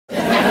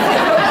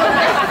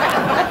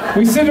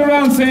We sit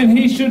around saying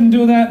he shouldn't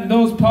do that and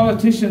those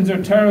politicians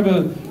are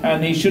terrible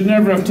and he should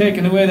never have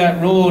taken away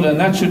that road and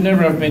that should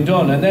never have been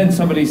done. And then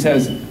somebody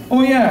says,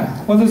 oh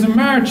yeah, well there's a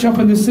march up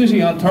in the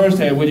city on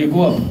Thursday, will you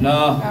go up?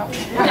 No.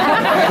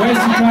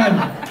 Waste of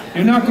time.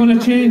 You're not going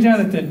to change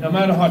anything, no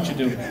matter what you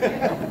do.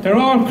 They're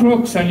all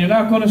crooks and you're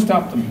not going to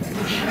stop them.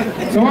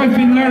 So I've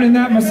been learning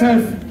that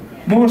myself,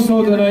 more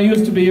so than I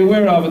used to be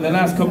aware of in the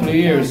last couple of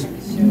years.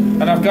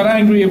 And I've got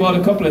angry about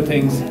a couple of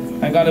things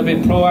and got a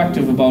bit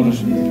proactive about it.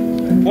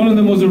 One of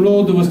them was a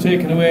road that was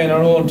taken away in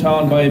our own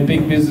town by a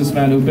big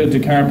businessman who built a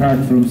car park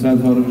for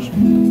himself out of it.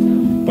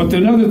 But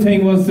another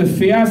thing was the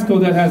fiasco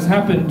that has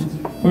happened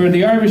where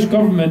the Irish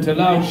government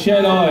allowed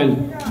Shell Oil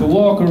to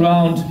walk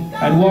around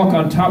and walk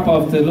on top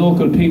of the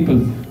local people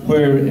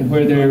where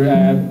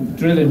they're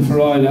drilling for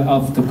oil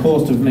off the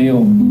coast of Mayo.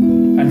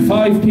 And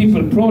 5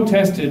 people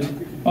protested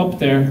up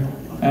there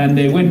and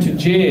they went to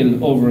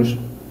jail over it.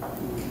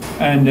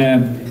 And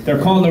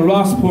they're called the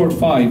Rossport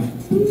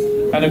 5.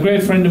 And a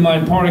great friend of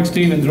mine, Pádraig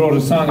Stevens, wrote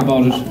a song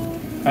about it.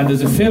 And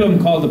there's a film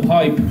called The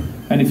Pipe.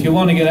 And if you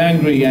want to get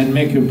angry and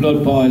make your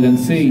blood boil and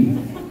see,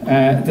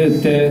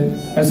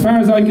 as far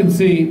as I can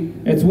see,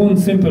 it's one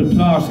simple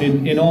plot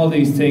in all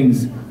these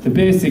things. The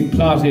basic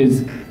plot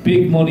is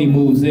big money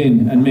moves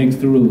in and makes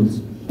the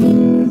rules.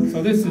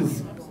 So this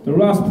is the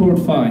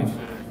Rossport 5,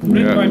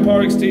 written by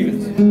Pádraig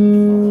Stevens.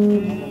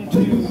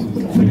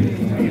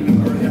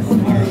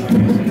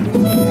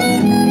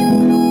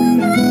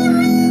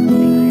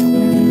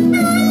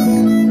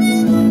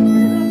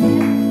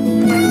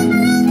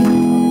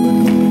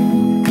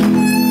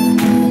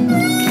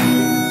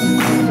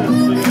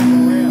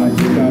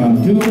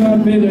 Do a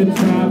bit of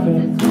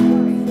traveling,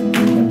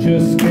 and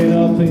just get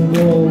up and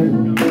go.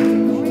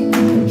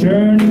 A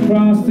journey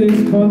across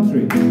this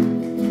country,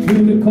 to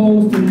the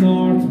coast of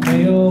North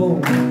Mayo.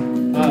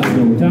 I'll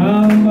go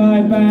down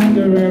by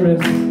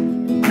Bandereras,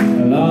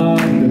 along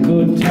the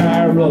good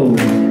tar road.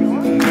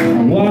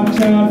 And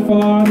watch out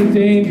for the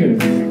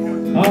dangers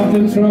of the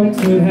trucks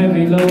with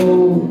heavy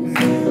loads.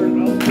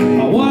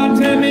 I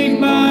want to meet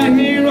my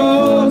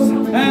heroes,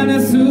 and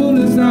as soon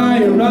as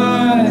I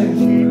arrive,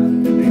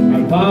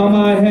 bow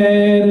my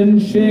head and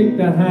shake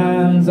the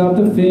hands of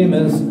the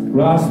famous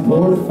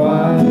Rossport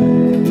 5.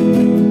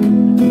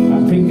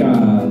 I think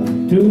I'll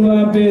do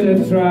a bit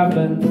of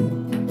travelling,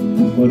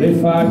 but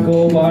if I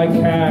go by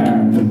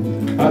car,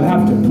 I'll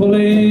have to pull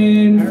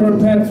in for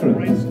petrol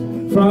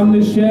from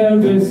the Shell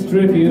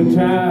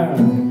distributor.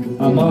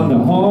 I'm on the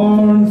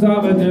horns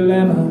of a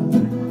dilemma,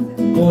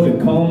 but it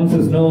comes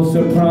as no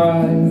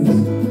surprise.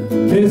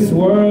 This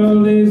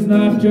world is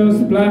not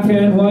just black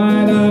and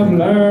white, I've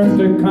learned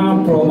to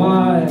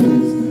compromise.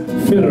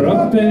 Fill her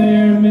up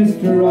there,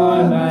 Mr.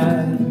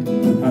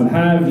 Oilman, I'll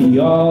have ye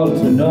all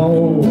to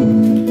know.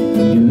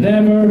 You'll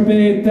never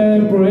beat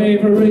the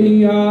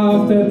bravery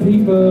of the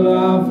people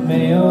of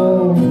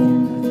Mayo.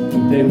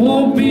 They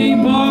won't be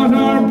bought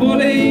or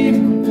bullied,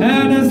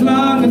 and as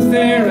long as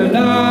they're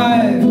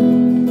alive,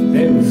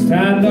 they will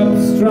stand up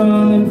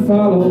strong and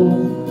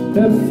follow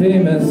the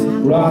famous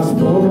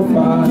Rossport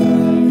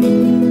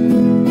 5.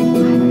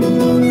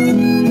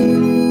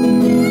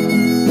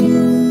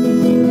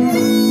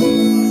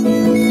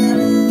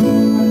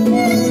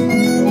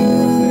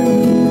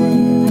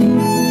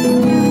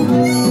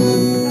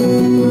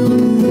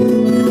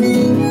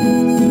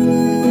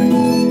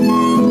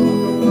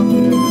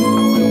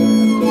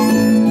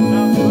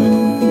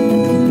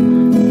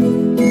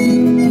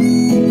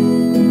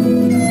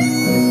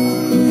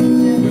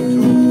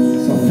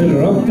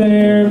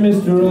 There,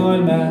 Mr.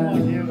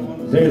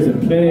 Oilman, there's a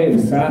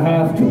place I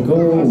have to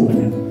go.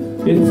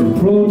 It's a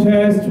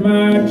protest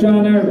march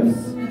on Erris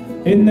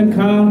in the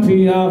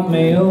county of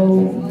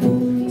Mayo.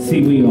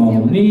 See, we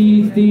all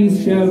need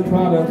these Shell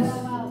products.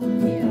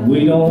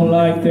 We don't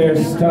like their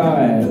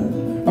style,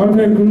 or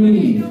their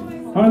greed,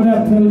 or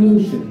their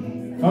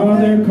pollution, or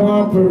their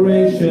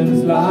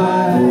corporations'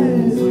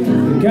 lies.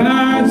 The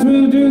guards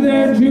will do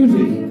their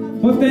duty,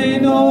 but they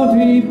know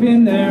deep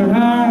in their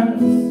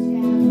hearts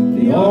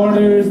the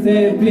orders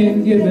they've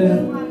been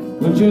given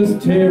will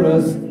just tear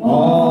us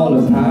all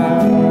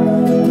apart.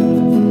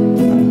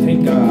 I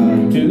think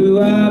I'll do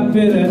a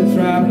bit of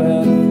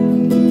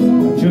traveling,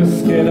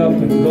 just get up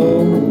and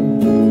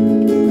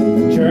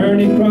go.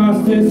 Journey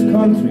across this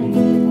country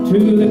to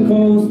the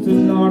coast of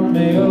North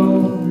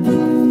Mayo.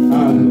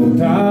 I'll go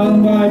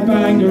down by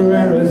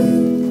Bandereras,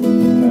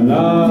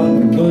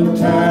 along the good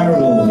tar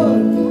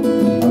road.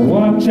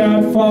 Watch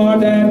out for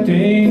the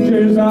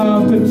dangers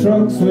of the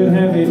trucks with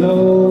heavy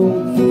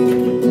loads.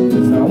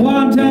 'Cause I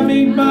want to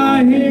meet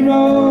my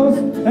heroes,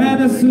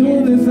 and as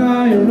soon as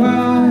I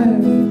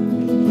arrive,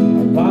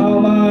 I bow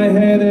my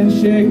head and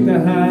shake the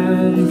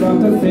hands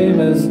of the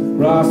famous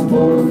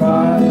Rossport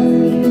 5.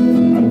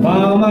 I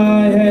bow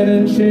my head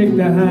and shake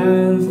the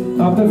hands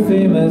of the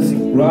famous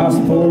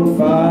Rossport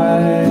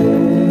 5.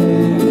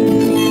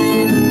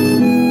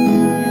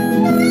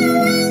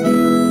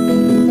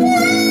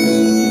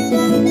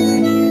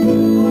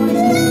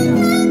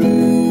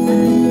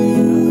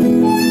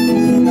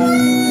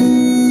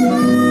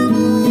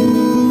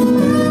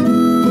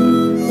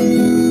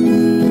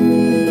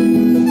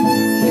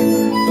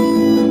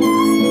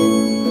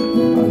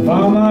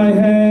 my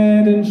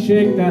head and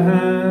shake the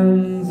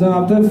hands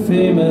of the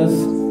famous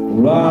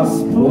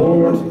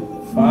Rossport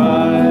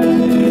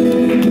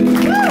Five.